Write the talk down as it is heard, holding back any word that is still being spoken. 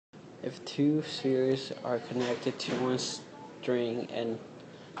If two spheres are connected to one string and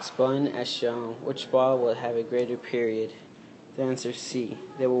spun as shown, which ball will have a greater period? The answer is C.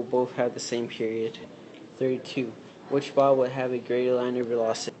 They will both have the same period. 32. Which ball will have a greater linear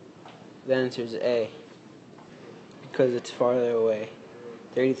velocity? The answer is A, because it's farther away.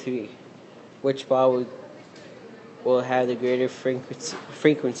 33. Which ball will have the greater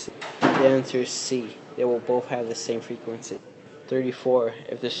frequency? The answer is C. They will both have the same frequency. 34.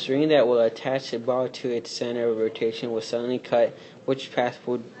 If the string that will attach the ball to its center of rotation was suddenly cut, which path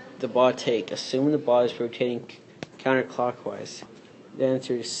would the ball take, assuming the ball is rotating counterclockwise? The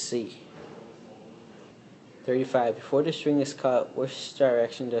answer is C. 35. Before the string is cut, which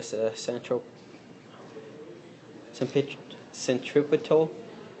direction does the centripetal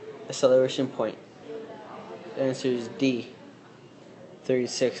acceleration point? The answer is D.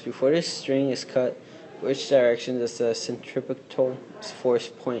 36. Before the string is cut, which direction does the centripetal force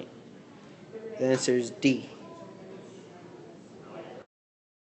point? The answer is D.